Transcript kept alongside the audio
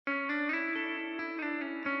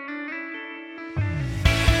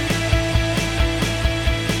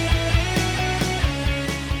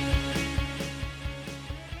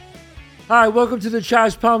Hi, welcome to the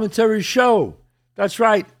Chazz Palminteri Show. That's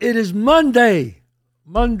right, it is Monday.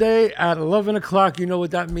 Monday at 11 o'clock. You know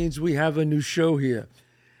what that means. We have a new show here.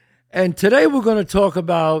 And today we're going to talk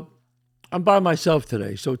about, I'm by myself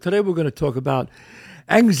today, so today we're going to talk about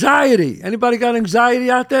anxiety. Anybody got anxiety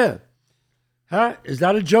out there? Huh? Is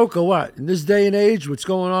that a joke or what? In this day and age, what's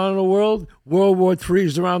going on in the world? World War III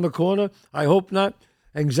is around the corner. I hope not.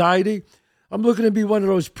 Anxiety. I'm looking to be one of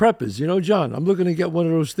those preppers. You know, John, I'm looking to get one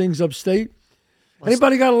of those things upstate.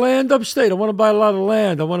 Anybody got land upstate? I want to buy a lot of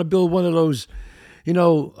land. I want to build one of those,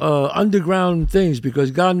 underground things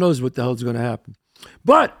because God knows what the hell's going to happen.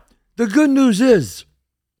 But the good news is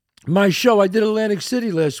my show, I did Atlantic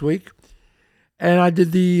City last week, and I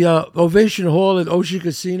did the Ovation Hall at Ocean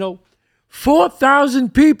Casino.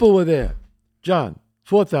 4,000 people were there. John,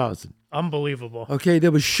 4,000. Unbelievable. Okay, they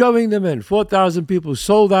were shoving them in. 4,000 people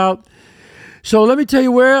sold out. So let me tell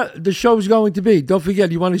you where the show is going to be. Don't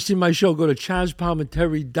forget, you want to see my show, go to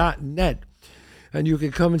chazzpalminteri.net, and you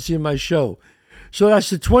can come and see my show. So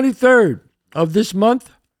that's the 23rd of this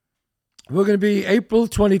month. We're going to be April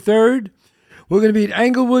 23rd. We're going to be at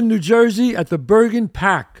Englewood, New Jersey at the Bergen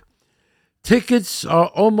Pack. Tickets are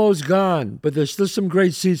almost gone, but there's still some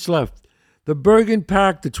great seats left. The Bergen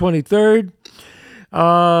Pack, the 23rd.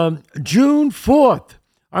 June 4th,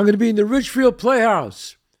 I'm going to be in the Richfield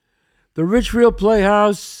Playhouse. The Richfield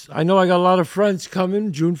Playhouse, I know I got a lot of friends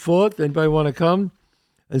coming June 4th. Anybody want to come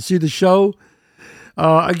and see the show?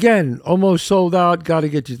 Again, almost sold out. Got to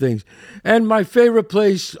get you things. And my favorite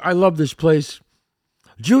place, I love this place,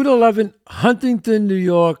 June 11th, Huntington, New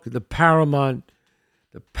York, the Paramount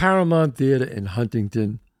Theater in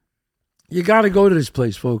Huntington. You got to go to this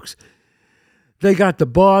place, folks. They got the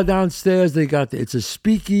bar downstairs. It's a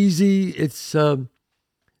speakeasy.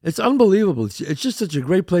 It's unbelievable. It's just such a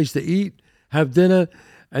great place to eat, have dinner,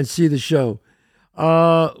 and see the show.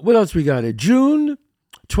 What else we got here? June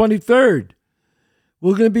 23rd,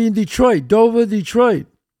 we're going to be in Detroit, Dover, Detroit.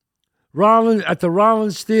 At the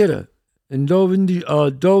Rollins Theater in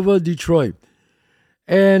Dover, Detroit.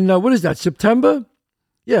 And what is that, September?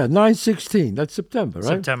 Yeah, 9/16. That's September,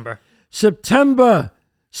 right? September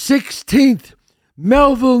 16th,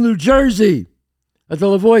 Melville, New Jersey, at the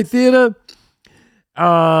Lavoie Theater.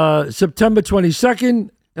 September 22nd,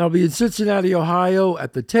 I'll be in Cincinnati, Ohio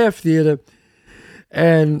at the Taft Theater.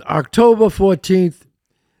 And October 14th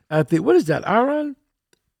at the, what is that, Aron?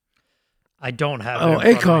 I don't have it.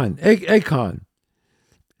 Akron,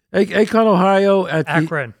 Ohio at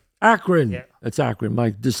Akron. Akron. Yeah. That's Akron, my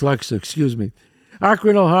dyslexia, excuse me.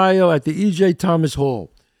 Akron, Ohio at the E.J. Thomas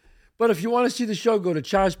Hall. But if you want to see the show, go to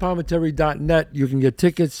chazzpalminteri.net. You can get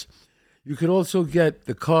tickets. You can also get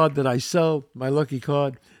the card that I sell, my lucky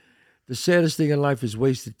card. The saddest thing in life is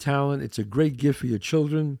wasted talent. It's a great gift for your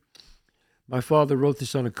children. My father wrote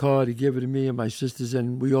this on a card. He gave it to me and my sisters,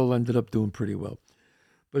 and we all ended up doing pretty well.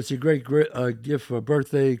 But it's a great gift for a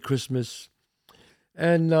birthday, Christmas.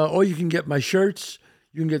 And or you can get my shirts.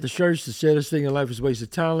 You can get the shirts. The saddest thing in life is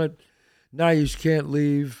wasted talent. Now you can't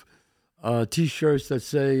leave. T-shirts that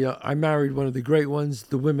say, I married one of the great ones.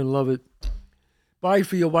 The women love it. Buy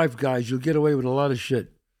for your wife, guys. You'll get away with a lot of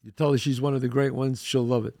shit. You tell her she's one of the great ones, she'll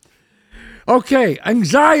love it. Okay,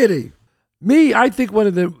 anxiety. I think one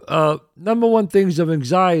of the number one things of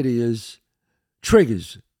anxiety is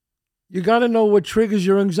triggers. You got to know what triggers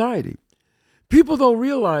your anxiety. People don't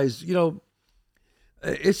realize,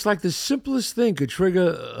 it's like the simplest thing could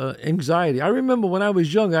trigger anxiety. I remember when I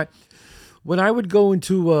was young, when I would go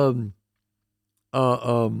into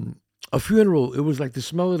a funeral, it was like the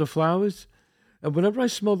smell of the flowers. And whenever I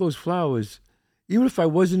smelled those flowers, even if I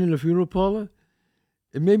wasn't in a funeral parlor,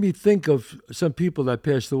 it made me think of some people that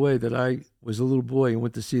passed away that I was a little boy and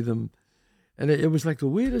went to see them. And it was like the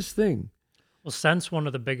weirdest thing. Well, scent's one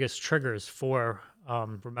of the biggest triggers for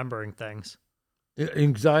remembering things.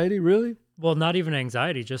 Anxiety, really? Well, not even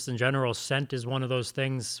anxiety, just in general. Scent is one of those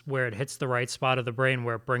things where it hits the right spot of the brain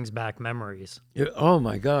where it brings back memories. Yeah, oh,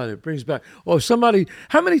 my God, it brings back. Oh,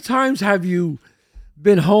 how many times have you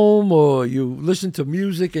been home or you listen to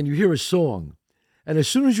music and you hear a song, and as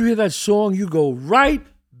soon as you hear that song, you go right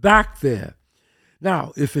back there?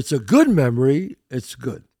 Now, if it's a good memory, it's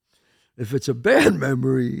good. If it's a bad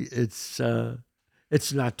memory, it's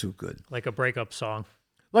not too good. Like a breakup song.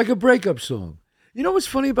 You know what's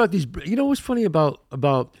funny about these? You know what's funny about?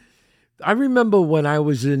 I remember when I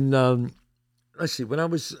was in. I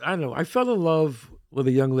fell in love with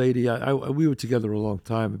a young lady. We were together a long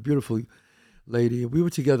time. A beautiful lady. We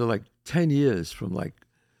were together like 10 years, from like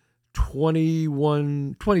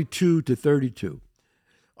 22 to 32.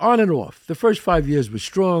 On and off. The first 5 years was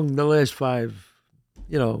strong. The last 5,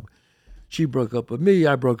 She broke up with me.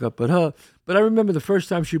 I broke up with her. But I remember the first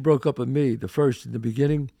time she broke up with me, the first in the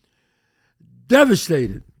beginning,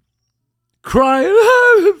 devastated, crying,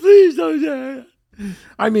 please don't say that.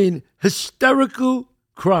 I mean, hysterical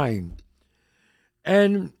crying.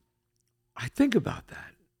 And I think about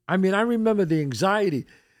that. I mean, I remember the anxiety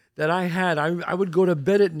that I had. I would go to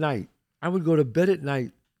bed at night. Try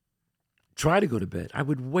to go to bed. I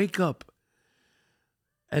would wake up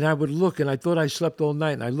and I would look, and I thought I slept all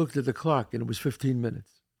night, and I looked at the clock, and it was 15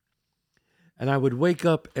 minutes. And I would wake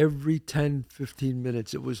up every 10, 15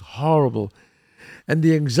 minutes. It was horrible. And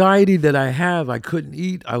the anxiety that I have, I couldn't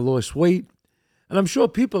eat, I lost weight. And I'm sure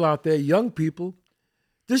people out there, young people,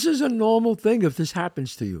 this is a normal thing if this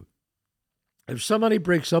happens to you. If somebody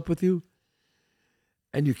breaks up with you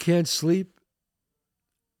and you can't sleep,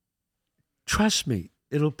 trust me,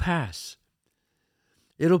 it'll pass.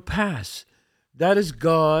 It'll pass. That is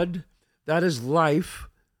God, that is life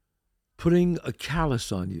putting a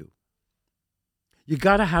callus on you. You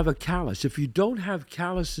got to have a callus. If you don't have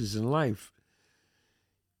calluses in life,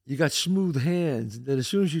 you got smooth hands. And then as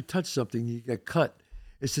soon as you touch something, you get cut.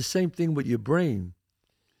 It's the same thing with your brain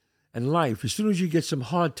and life. As soon as you get some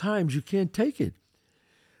hard times, you can't take it.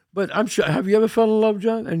 But I'm sure, have you ever fell in love,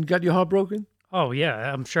 John, and got your heart broken? Oh,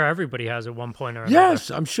 yeah. I'm sure everybody has at one point or another. Yes,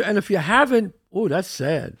 I'm sure. And if you haven't, oh, that's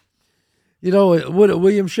sad. You know, what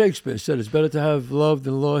William Shakespeare said, it's better to have loved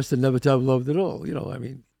and lost than never to have loved at all. You know, I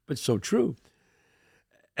mean, but it's so true.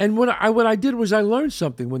 And what I did was I learned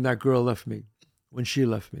something when that girl left me, when she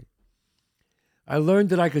left me. I learned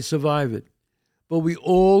that I could survive it. But we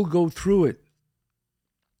all go through it.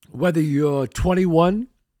 Whether you're 21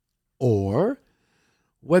 or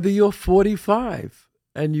whether you're 45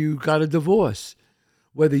 and you got a divorce,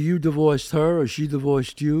 whether you divorced her or she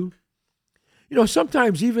divorced you. You know,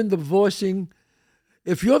 sometimes even divorcing,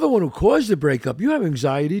 if you're the one who caused the breakup, you have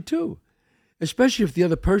anxiety too, especially if the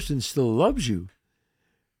other person still loves you,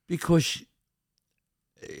 because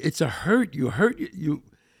it's a hurt. You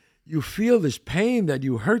feel this pain that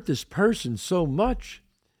you hurt this person so much.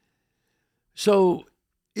 So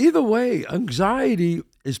either way, anxiety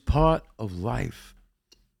is part of life.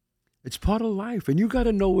 It's part of life, and you got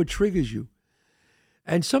to know what triggers you.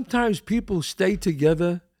 And sometimes people stay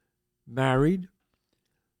together married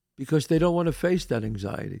because they don't want to face that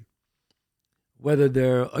anxiety, whether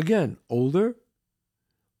they're, again, older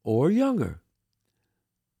or younger.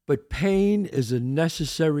 But pain is a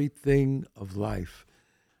necessary thing of life.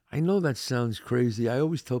 I know that sounds crazy. I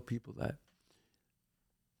always tell people that.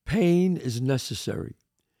 Pain is necessary.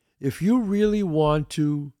 If you really want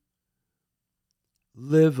to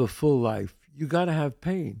live a full life, you got to have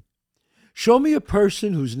pain. Show me a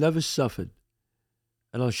person who's never suffered,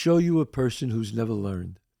 and I'll show you a person who's never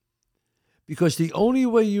learned. Because the only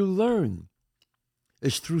way you learn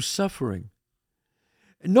is through suffering.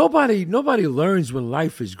 And nobody learns when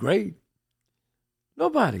life is great.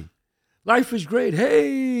 Nobody. Life is great.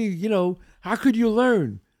 Hey, you know, how could you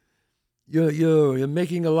learn? You're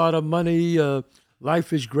making a lot of money.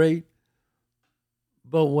 Life is great.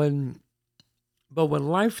 But when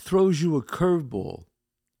life throws you a curveball,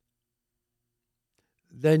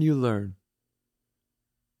 then you learn.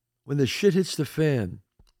 When the shit hits the fan,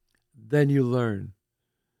 then you learn.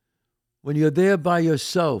 When you're there by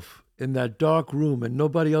yourself in that dark room and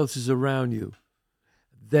nobody else is around you,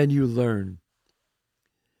 then you learn.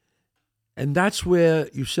 And that's where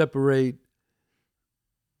you separate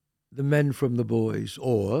the men from the boys,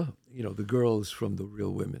 or, you know, the girls from the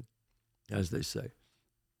real women, as they say.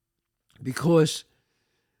 Because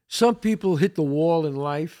some people hit the wall in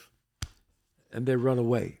life and they run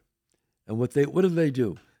away. And what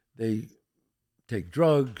do? They take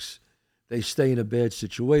drugs, they stay in a bad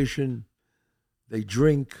situation, they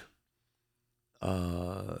drink,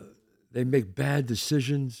 they make bad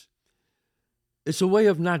decisions. It's a way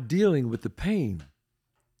of not dealing with the pain.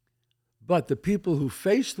 But the people who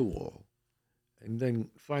face the wall and then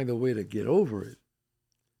find a way to get over it,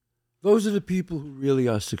 those are the people who really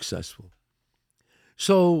are successful.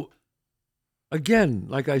 So, again,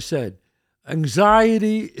 like I said,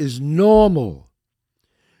 anxiety is normal.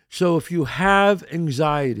 So if you have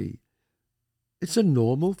anxiety, it's a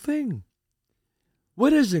normal thing.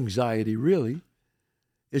 What is anxiety, really?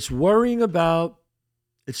 It's thinking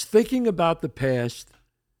about the past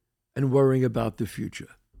and worrying about the future.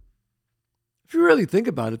 If you really think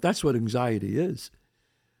about it, that's what anxiety is.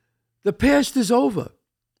 The past is over.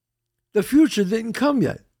 The future didn't come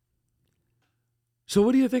yet. So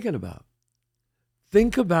what are you thinking about?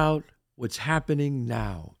 Think about what's happening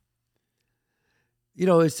now. You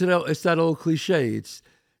know, it's that old cliche.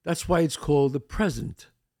 That's why it's called the present.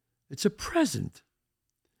 It's a present.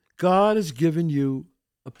 God has given you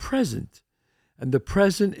a present, and the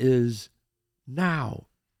present is now.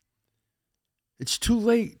 It's too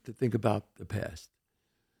late to think about the past.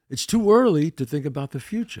 It's too early to think about the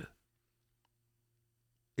future.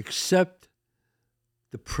 Accept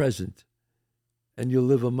the present, and you'll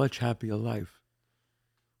live a much happier life.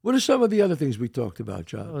 What are some of the other things we talked about,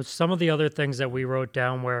 John? Some of the other things that we wrote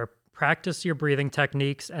down were practice your breathing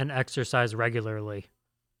techniques and exercise regularly.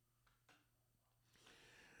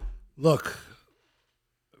 Look,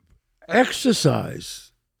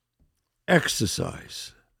 exercise.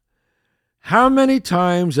 How many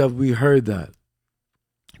times have we heard that?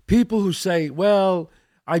 People who say, well,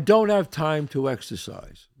 I don't have time to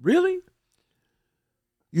exercise. Really?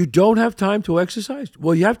 You don't have time to exercise?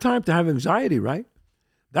 Well, you have time to have anxiety, right?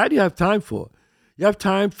 That you have time for. You have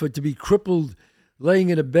time to be crippled, laying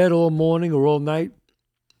in a bed all morning or all night.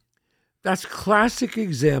 That's classic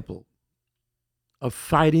example of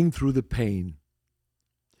fighting through the pain.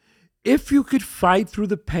 If you could fight through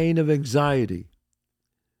the pain of anxiety,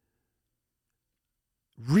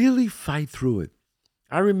 really fight through it.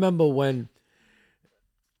 I remember when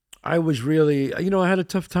I was really, I had a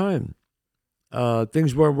tough time.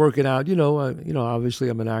 Things weren't working out. Obviously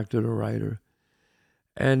I'm an actor and a writer.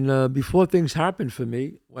 And before things happened for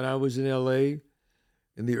me, when I was in LA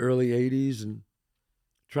in the early 80s and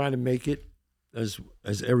trying to make it as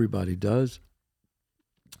everybody does,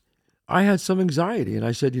 I had some anxiety. And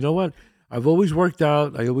I said, you know what? I've always worked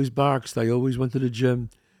out. I always boxed. I always went to the gym.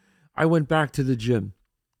 I went back to the gym.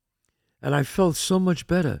 And I felt so much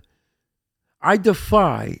better. I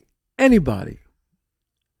defy anybody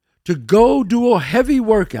to go do a heavy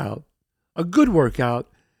workout, a good workout,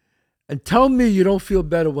 and tell me you don't feel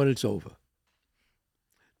better when it's over.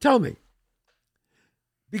 Tell me.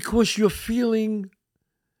 Because you're feeling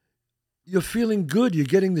good. You're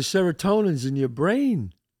getting the serotonins in your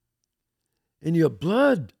brain, in your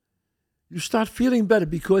blood. You start feeling better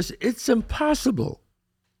because it's impossible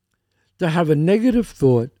to have a negative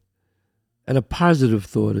thought and a positive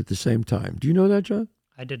thought at the same time. Do you know that, John?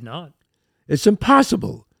 I did not. It's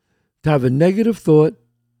impossible to have a negative thought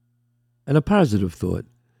and a positive thought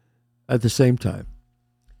at the same time.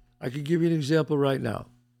 I can give you an example right now.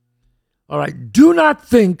 All right, do not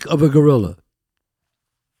think of a gorilla.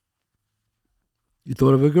 You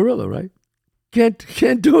thought of a gorilla, right?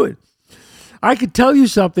 Can't do it. I could tell you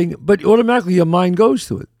something, but automatically your mind goes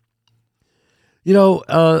to it.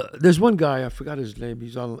 There's one guy, I forgot his name.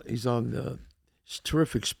 He's he's a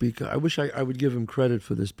terrific speaker. I wish I would give him credit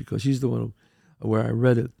for this because he's the one where I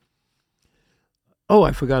read it. Oh,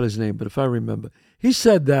 I forgot his name, but if I remember. He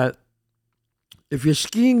said that if you're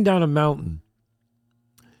skiing down a mountain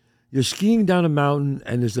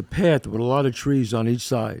and there's a path with a lot of trees on each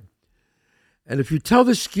side. And if you tell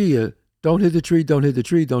the skier, don't hit the tree, don't hit the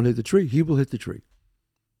tree, don't hit the tree, he will hit the tree.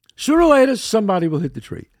 Sooner or later, somebody will hit the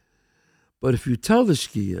tree. But if you tell the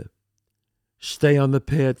skier, stay on the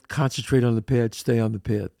path, concentrate on the path, stay on the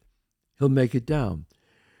path, he'll make it down.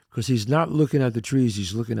 Because he's not looking at the trees,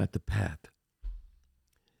 he's looking at the path.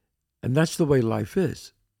 And that's the way life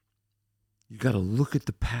is. You got to look at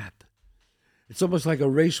the path. It's almost like a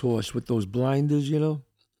racehorse with those blinders, You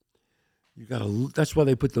got to. That's why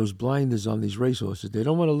they put those blinders on these racehorses. They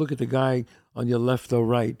don't want to look at the guy on your left or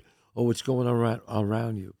right or what's going on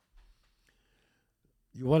around you.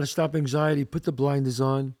 You want to stop anxiety? Put the blinders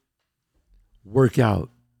on. Work out.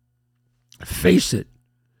 Face it.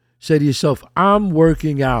 Say to yourself, I'm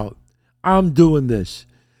working out. I'm doing this.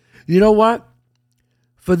 You know what?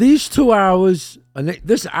 For these 2 hours,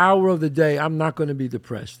 this hour of the day, I'm not going to be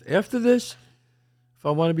depressed. After this, if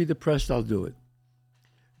I want to be depressed, I'll do it.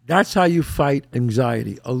 That's how you fight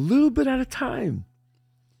anxiety, a little bit at a time.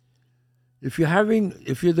 If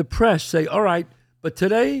you're depressed, say, all right, but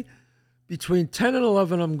today, between 10 and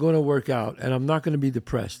 11, I'm going to work out, and I'm not going to be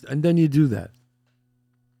depressed. And then you do that.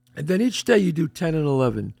 And then each day you do 10 and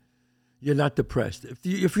 11, you're not depressed.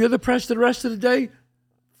 If you're depressed the rest of the day,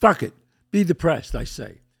 fuck it. Be depressed, I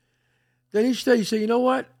say. Then each day you say, you know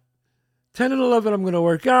what? 10 and 11, I'm going to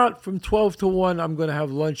work out. From 12 to 1, I'm going to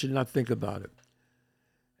have lunch and not think about it.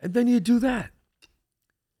 And then you do that.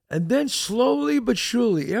 And then slowly but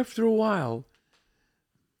surely, after a while,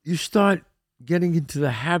 you start getting into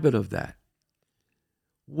the habit of that.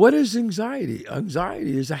 What is anxiety?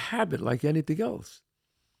 Anxiety is a habit like anything else.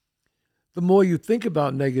 The more you think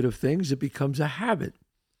about negative things, it becomes a habit.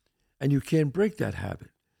 And you can't break that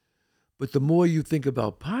habit. But the more you think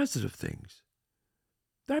about positive things,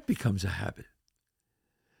 that becomes a habit.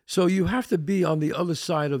 So you have to be on the other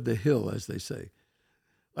side of the hill, as they say.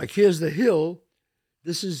 Like, here's the hill,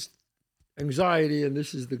 this is anxiety, and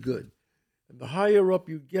this is the good. And the higher up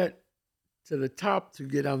you get to the top to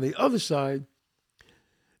get on the other side,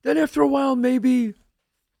 then after a while, maybe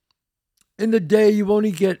in the day, you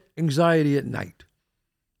only get anxiety at night.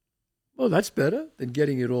 Well, that's better than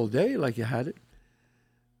getting it all day like you had it.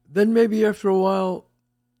 Then maybe after a while,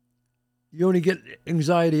 you only get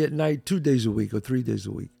anxiety at night 2 days a week or 3 days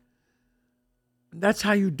a week. And that's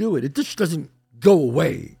how you do it. It just doesn't go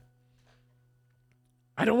away.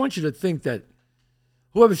 I don't want you to think that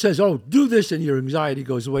whoever says, oh, do this and your anxiety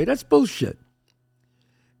goes away, that's bullshit.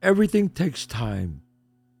 Everything takes time.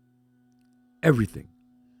 Everything.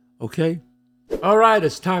 Okay? All right,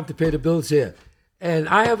 it's time to pay the bills here. And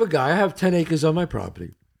I have a guy, I have 10 acres on my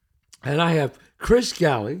property. And I have Chris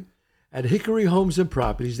Galley at Hickory Homes and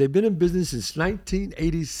Properties. They've been in business since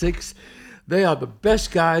 1986. They are the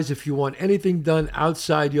best guys if you want anything done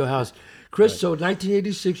outside your house. Chris, so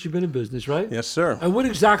 1986, you've been in business, right? Yes, sir. And what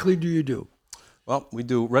exactly do you do? Well, we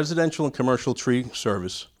do residential and commercial tree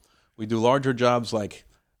service. We do larger jobs like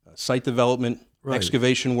site development,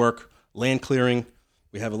 excavation work, land clearing.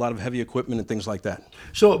 We have a lot of heavy equipment and things like that.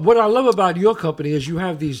 So what I love about your company is you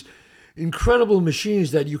have these incredible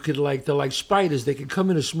machines that you could they're like spiders. They can come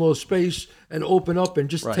in a small space and open up and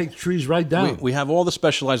just take trees right down. We have all the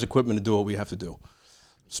specialized equipment to do what we have to do.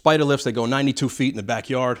 Spider lifts, they go 92 feet in the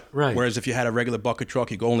backyard. Right. Whereas if you had a regular bucket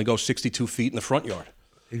truck, you could only go 62 feet in the front yard.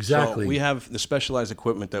 Exactly. So we have the specialized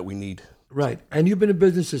equipment that we need. Right. And you've been in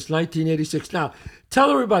business since 1986. Now, tell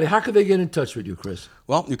everybody, how can they get in touch with you, Chris?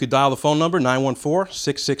 Well, you could dial the phone number,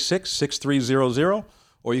 914-666-6300,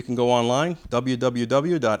 or you can go online,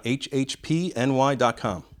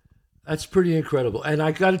 www.hhpny.com. That's pretty incredible. And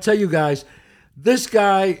I got to tell you guys, this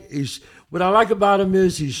guy is, what I like about him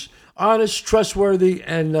is he's honest, trustworthy,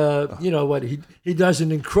 and you know what? He does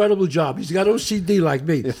an incredible job. He's got OCD like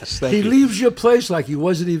me. Yes, thank he you. leaves your place like he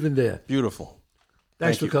wasn't even there. Beautiful.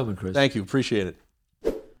 Thanks for you. coming, Chris. Thank you. Appreciate it.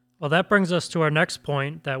 Well, that brings us to our next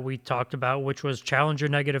point that we talked about, which was challenge your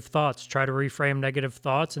negative thoughts. Try to reframe negative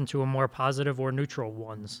thoughts into a more positive or neutral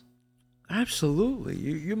ones. Absolutely.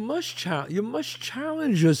 You must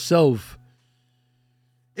challenge yourself.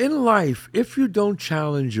 In life, if you don't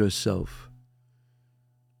challenge yourself,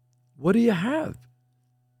 what do you have?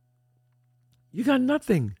 You got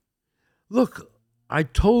nothing. Look, I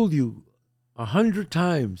told you 100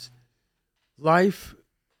 times, life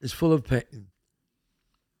is full of pain.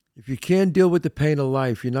 If you can't deal with the pain of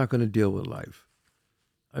life, you're not going to deal with life.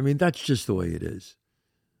 I mean, that's just the way it is.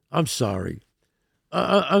 I'm sorry.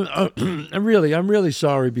 I'm really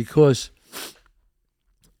sorry because,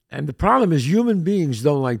 and the problem is human beings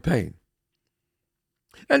don't like pain.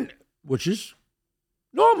 And, which is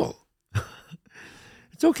normal.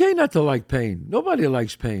 It's okay not to like pain. Nobody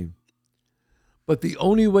likes pain. But the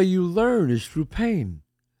only way you learn is through pain.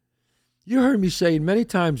 You heard me say it many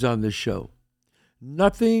times on this show.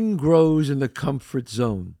 Nothing grows in the comfort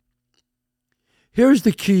zone. Here's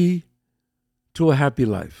the key to a happy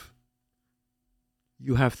life.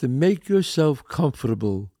 You have to make yourself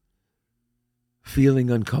comfortable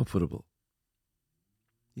feeling uncomfortable.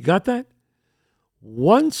 You got that?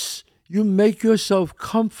 Once you make yourself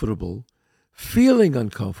comfortable feeling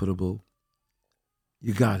uncomfortable,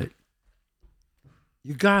 you got it.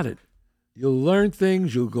 You got it. You'll learn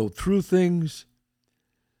things, you'll go through things,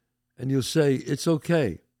 and you'll say, it's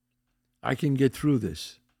okay. I can get through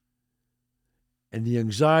this. And the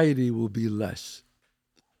anxiety will be less.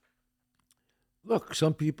 Look,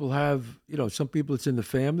 some people have, some people it's in the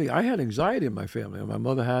family. I had anxiety in my family. My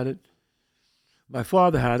mother had it. My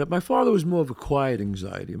father had it. My father was more of a quiet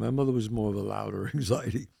anxiety. My mother was more of a louder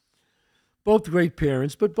anxiety. Both great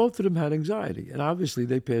parents, but both of them had anxiety. And obviously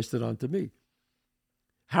they passed it on to me.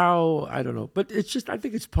 How? I don't know. But it's just, I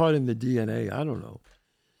think it's part in the DNA. I don't know.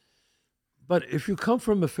 But if you come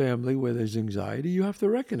from a family where there's anxiety, you have to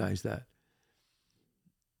recognize that.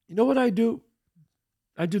 You know what I do?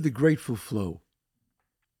 I do the grateful flow.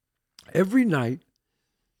 Every night,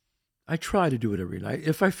 I try to do it every night.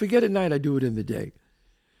 If I forget at night, I do it in the day.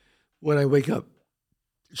 When I wake up,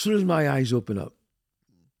 as soon as my eyes open up,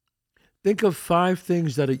 think of 5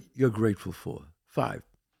 things that you're grateful for. 5.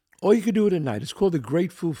 Or you could do it at night. It's called the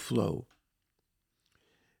grateful flow.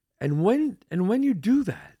 And when you do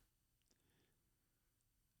that,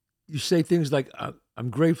 you say things like, I'm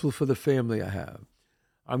grateful for the family I have.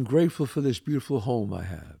 I'm grateful for this beautiful home I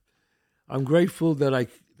have. I'm grateful that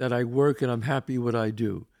I work and I'm happy what I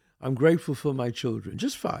do. I'm grateful for my children.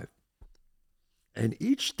 Just 5. And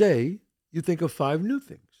each day, you think of 5 new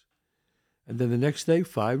things. And then the next day,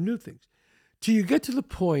 5 new things. Till you get to the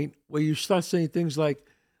point where you start saying things like,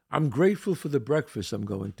 I'm grateful for the breakfast I'm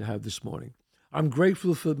going to have this morning. I'm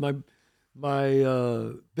grateful for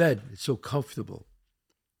my bed. It's so comfortable.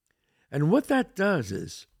 And what that does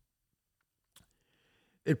is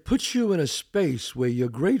it puts you in a space where you're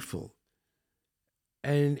grateful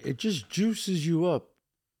and it just juices you up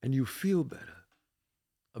and you feel better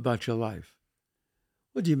about your life.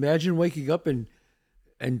 Well, do you imagine waking up and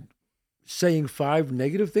saying 5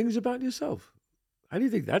 negative things about yourself? How do you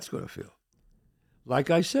think that's going to feel? Like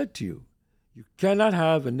I said to you, you cannot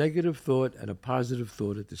have a negative thought and a positive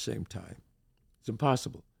thought at the same time. It's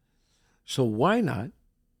impossible. So why not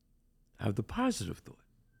have the positive thought?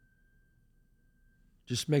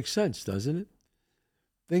 Just makes sense, doesn't it?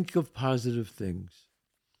 Think of positive things.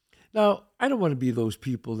 Now, I don't want to be those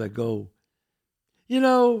people that go,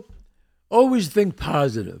 always think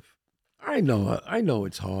positive. I know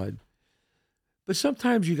it's hard. But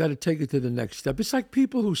sometimes you got to take it to the next step. It's like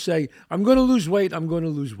people who say, I'm going to lose weight, I'm going to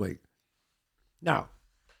lose weight. Now,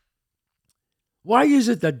 why is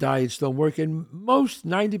it that diets don't work? And most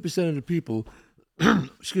 90% of the people,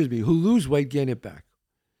 who lose weight gain it back.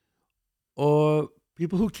 Or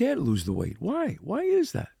people who can't lose the weight. Why? Why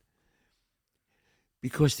is that?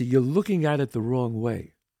 Because you're looking at it the wrong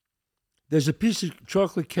way. There's a piece of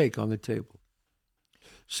chocolate cake on the table.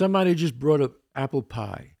 Somebody just brought up apple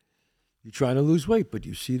pie. You're trying to lose weight, but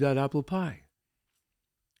you see that apple pie.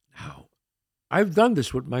 Now, I've done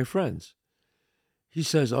this with my friends. He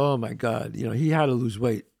says, oh my God, he had to lose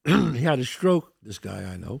weight. He had a stroke, this guy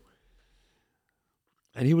I know.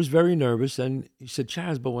 And he was very nervous. And he said,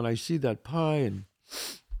 Chazz, but when I see that pie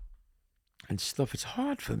and stuff, it's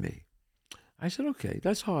hard for me. I said, okay,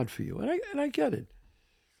 that's hard for you. And I get it.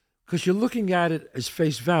 Because you're looking at it as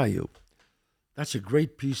face value. That's a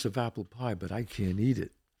great piece of apple pie, but I can't eat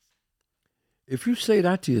it. If you say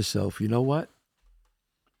that to yourself, you know what?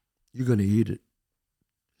 You're going to eat it.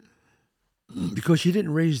 Because you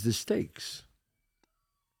didn't raise the stakes.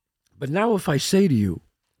 But now if I say to you,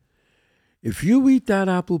 if you eat that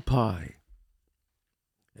apple pie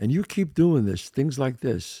and you keep doing this, things like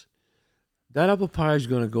this, that apple pie is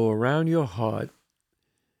going to go around your heart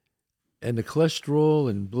and the cholesterol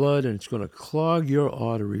and blood, and it's going to clog your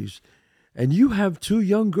arteries. And you have 2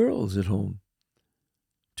 young girls at home.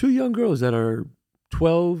 2 young girls that are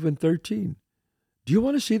 12 and 13. Do you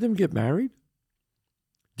want to see them get married?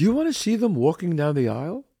 Do you want to see them walking down the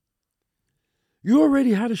aisle? You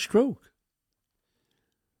already had a stroke.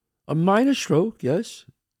 A minor stroke, yes.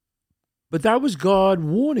 But that was God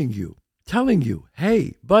warning you, telling you,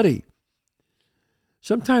 hey, buddy.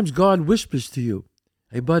 Sometimes God whispers to you,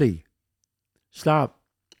 hey, buddy, stop.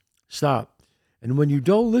 And when you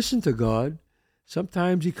don't listen to God,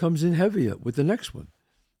 sometimes he comes in heavier with the next one.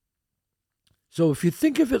 So if you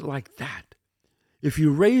think of it like that, if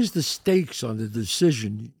you raise the stakes on the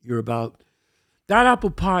decision you're about, that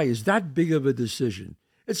apple pie is that big of a decision.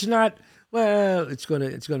 It's not, well,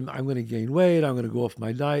 I'm gonna gain weight, I'm gonna go off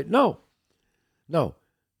my diet. No.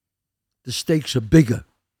 The stakes are bigger.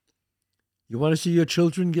 You want to see your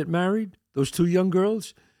children get married? Those 2 young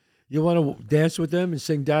girls? You want to dance with them and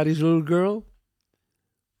sing Daddy's Little Girl?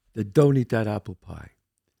 Then don't eat that apple pie.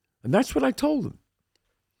 And that's what I told him.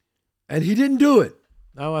 And he didn't do it.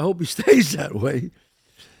 Now, I hope he stays that way.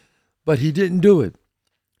 But he didn't do it.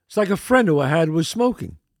 It's like a friend who I had was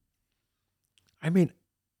smoking. I mean,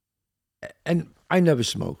 and I never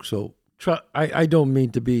smoke, so I don't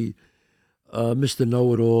mean to be Mr.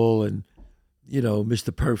 Know-It-All and,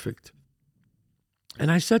 Mr. Perfect. And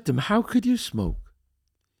I said to him, how could you smoke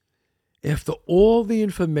after all the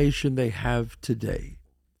information they have today?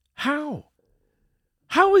 How?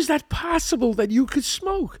 How is that possible that you could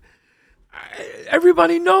smoke?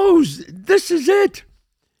 Everybody knows this is it.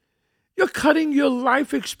 You're cutting your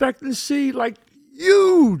life expectancy like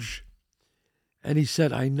huge. And he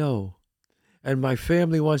said, I know. And my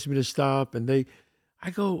family wants me to stop. And I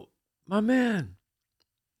go, my man,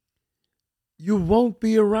 you won't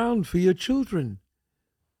be around for your children.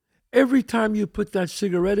 Every time you put that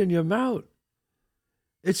cigarette in your mouth,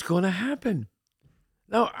 it's going to happen.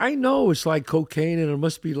 Now, I know it's like cocaine and it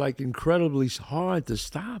must be like incredibly hard to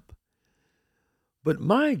stop. But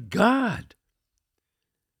my God,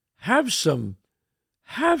 have some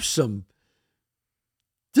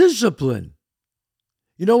discipline.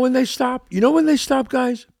 You know when they stop?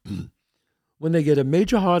 Guys? When they get a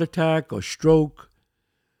major heart attack or stroke,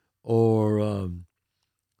 or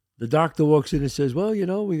the doctor walks in and says, well,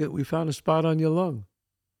 we found a spot on your lung.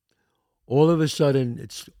 All of a sudden,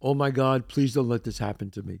 it's, oh my God, please don't let this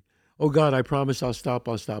happen to me. Oh God, I promise I'll stop.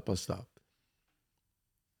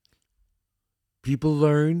 People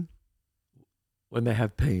learn when they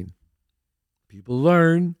have pain. People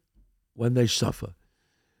learn when they suffer.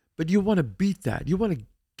 But you want to beat that. You want to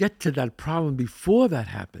get to that problem before that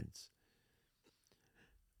happens.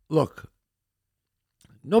 Look,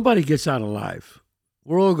 nobody gets out alive.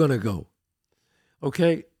 We're all going to go.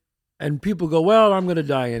 Okay? And people go, well, I'm going to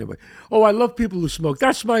die anyway. Oh, I love people who smoke.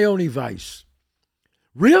 That's my only vice.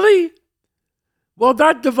 Really? Well,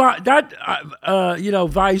 that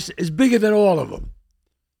vice is bigger than all of them.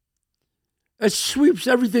 It sweeps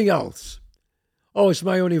everything else. Oh, it's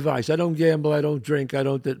my only vice. I don't gamble. I don't drink.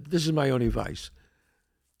 This is my only vice.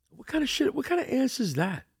 What kind of shit? What kind of answer is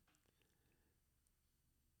that?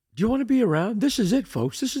 Do you want to be around? This is it,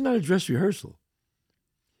 folks. This is not a dress rehearsal.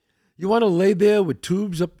 You want to lay there with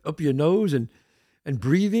tubes up your nose and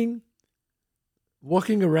breathing,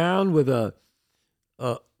 walking around with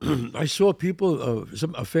I saw people,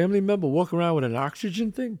 a family member walk around with an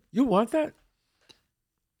oxygen thing. You want that?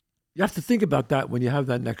 You have to think about that when you have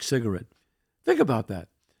that next cigarette. Think about that.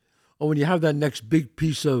 Or when you have that next big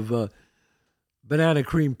piece of banana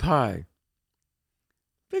cream pie.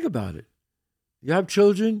 Think about it. You have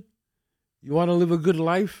children. You want to live a good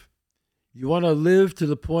life. You want to live to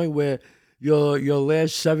the point where your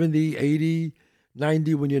last 70, 80,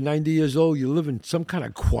 90, when you're 90 years old, you live in some kind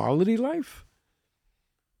of quality life.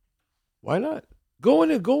 Why not? Go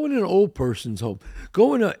in an old person's home.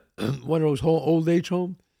 Go in one of those old age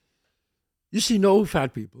homes. You see no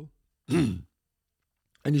fat people, and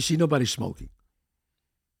you see nobody smoking.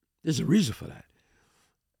 There's a reason for that.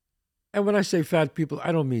 And when I say fat people,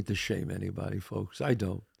 I don't mean to shame anybody, folks. I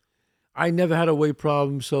don't. I never had a weight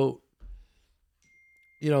problem, so,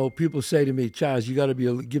 people say to me, Chazz, you got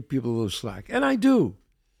to give people a little slack. And I do.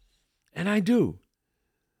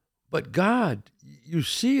 But God, you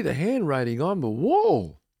see the handwriting on the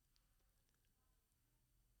wall.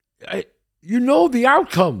 You know the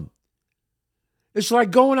outcome. It's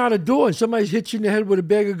like going out a door and somebody hits you in the head with a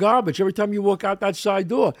bag of garbage every time you walk out that side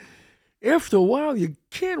door. After a while, you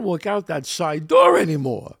can't walk out that side door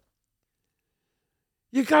anymore.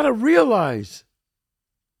 You got to realize.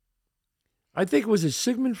 I think it was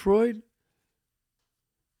Sigmund Freud.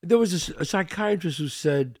 There was a psychiatrist who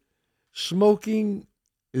said smoking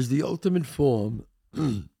is the ultimate form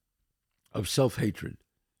of self-hatred.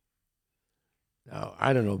 Now,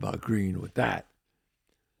 I don't know about agreeing with that,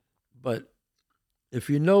 but if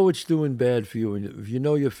you know it's doing bad for you and if you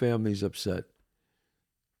know your family's upset,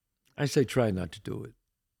 I say try not to do it.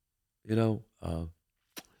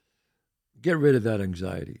 Get rid of that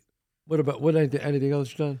anxiety. Anything else,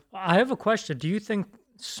 John? I have a question. Do you think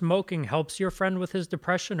smoking helps your friend with his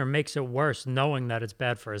depression or makes it worse knowing that it's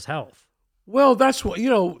bad for his health? Well, that's what,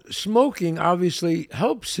 smoking obviously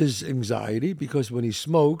helps his anxiety because when he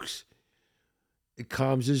smokes, it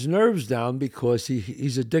calms his nerves down because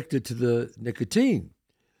he's addicted to the nicotine.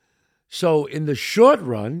 So in the short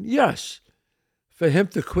run, yes, for him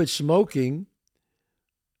to quit smoking,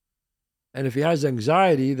 and if he has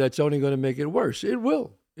anxiety, that's only going to make it worse. It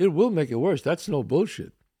will. It will make it worse. That's no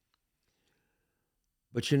bullshit.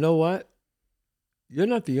 But you know what? You're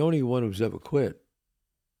not the only one who's ever quit.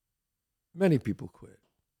 Many people quit.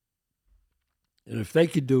 And if they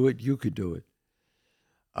could do it, you could do it.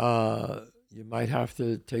 You might have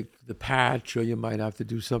to take the patch or you might have to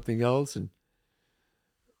do something else. And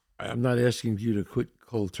I'm not asking you to quit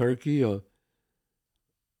cold turkey,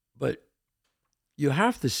 but you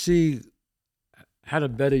have to see how to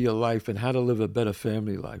better your life and how to live a better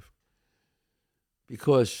family life.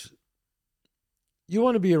 Because you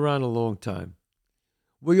want to be around a long time.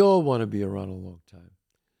 We all want to be around a long time.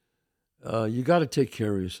 You got to take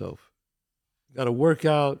care of yourself. You got to work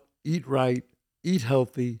out, eat right, eat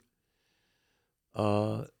healthy,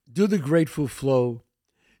 do the grateful flow.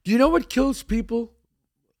 Do you know what kills people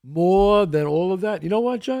more than all of that? You know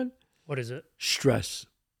what, John? What is it? Stress.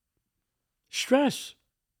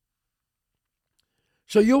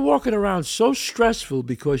 So you're walking around so stressful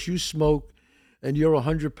because you smoke and you're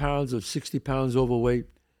 100 pounds or 60 pounds overweight.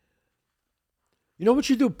 You know what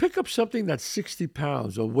you do? Pick up something that's 60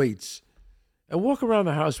 pounds or weights and walk around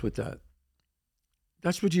the house with that.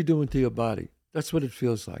 That's what you're doing to your body. That's what it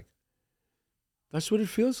feels like. That's what it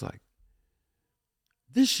feels like.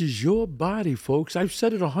 This is your body, folks. I've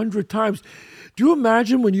said it 100 times. Do you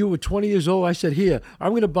imagine when you were 20 years old, I said, here,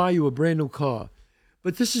 I'm going to buy you a brand new car.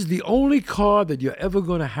 But this is the only car that you're ever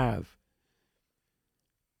going to have.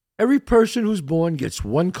 Every person who's born gets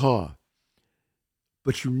one car.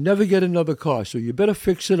 But you never get another car. So you better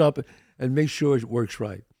fix it up and make sure it works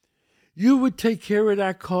right. You would take care of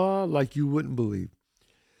that car like you wouldn't believe.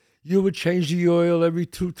 You would change the oil every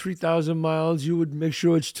 3,000 miles. You would make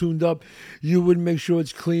sure it's tuned up. You would make sure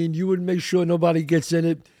it's clean. You would make sure nobody gets in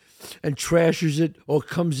it and trashes it or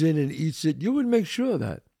comes in and eats it. You would make sure of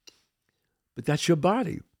that. But that's your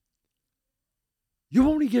body. You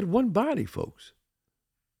only get one body, folks.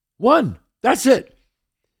 One. That's it.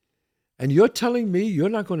 And you're telling me you're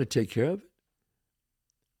not going to take care of it?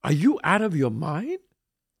 Are you out of your mind?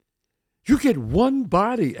 You get one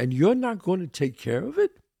body and you're not going to take care of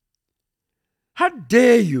it? How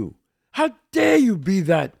dare you? How dare you be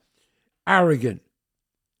that arrogant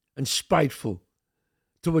and spiteful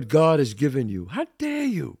to what God has given you? How dare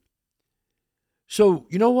you? So,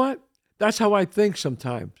 you know what? That's how I think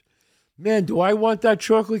sometimes. Man, do I want that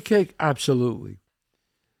chocolate cake? Absolutely.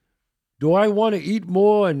 Do I want to eat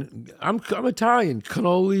more? And I'm Italian,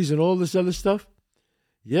 cannolis and all this other stuff.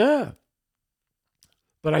 Yeah.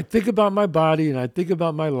 But I think about my body and I think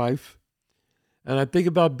about my life and I think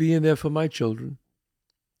about being there for my children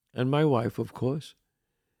and my wife, of course.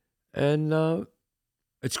 And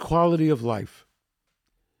it's quality of life.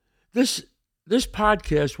 This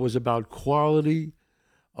podcast was about quality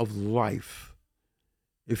of life.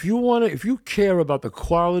 If you care about the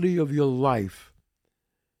quality of your life,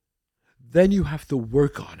 then you have to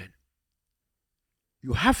work on it.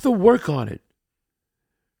 You have to work on it.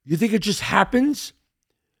 You think it just happens?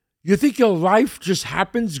 You think your life just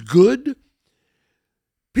happens good?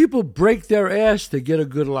 People break their ass to get a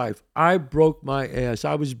good life. I broke my ass.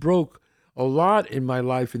 I was broke a lot in my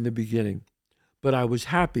life in the beginning, but I was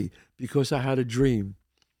happy because I had a dream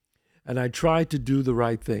and I tried to do the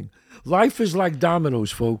right thing. Life is like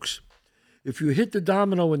dominoes, folks. If you hit the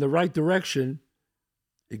domino in the right direction,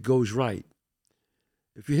 it goes right.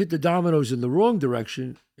 If you hit the dominoes in the wrong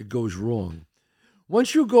direction, it goes wrong.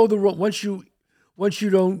 Once you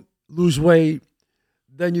don't lose weight,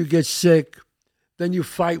 then you get sick, then you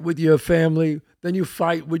fight with your family, then you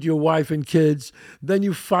fight with your wife and kids, then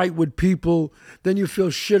you fight with people, then you feel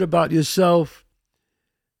shit about yourself.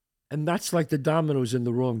 And that's like the dominoes in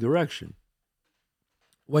the wrong direction.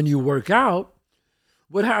 When you work out,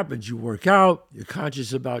 what happens? You work out, you're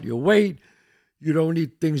conscious about your weight, you don't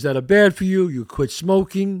eat things that are bad for you, you quit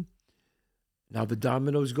smoking. Now the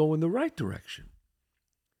dominoes go in the right direction.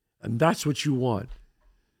 And that's what you want.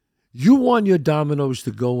 You want your dominoes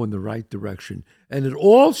to go in the right direction. And it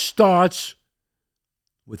all starts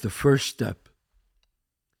with the first step.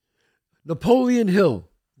 Napoleon Hill,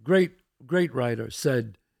 great writer,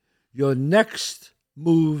 said, your next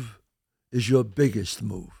move is your biggest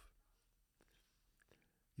move.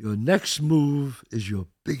 Your next move is your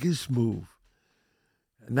biggest move.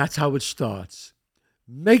 And that's how it starts.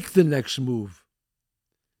 Make the next move.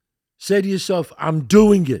 Say to yourself, I'm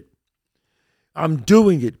doing it. I'm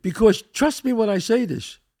doing it. Because trust me when I say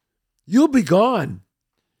this, you'll be gone.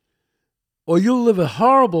 Or you'll live a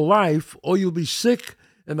horrible life, or you'll be sick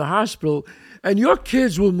in the hospital, and your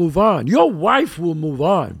kids will move on. Your wife will move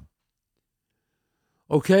on.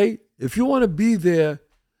 Okay? If you want to be there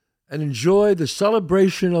and enjoy the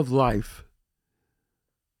celebration of life,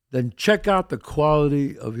 then check out the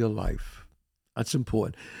quality of your life. That's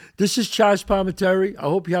important. This is Chazz Palminteri. I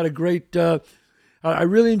hope you had a great... I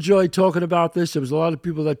really enjoyed talking about this. There was a lot of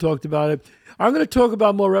people that talked about it. I'm going to talk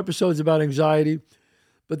about more episodes about anxiety,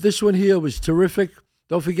 but this one here was terrific.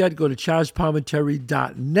 Don't forget, go to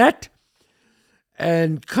chazzpalminteri.net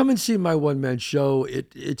and come and see my one-man show.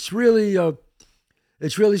 It's really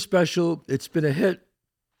special. It's been a hit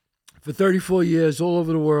for 34 years all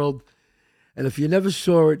over the world. And if you never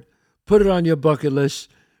saw it, put it on your bucket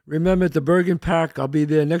list. Remember, at the Bergen Pack, I'll be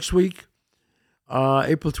there next week.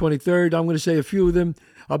 April 23rd, I'm going to say a few of them.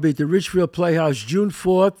 I'll be at the Richfield Playhouse June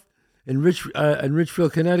 4th in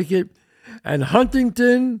Richfield, Connecticut. And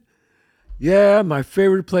Huntington, yeah, my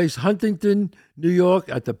favorite place, Huntington, New York,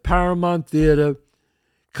 at the Paramount Theater.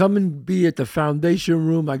 Come and be at the Foundation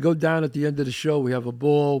Room. I go down at the end of the show. We have a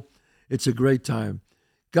ball. It's a great time.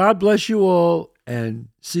 God bless you all, and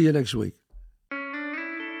see you next week.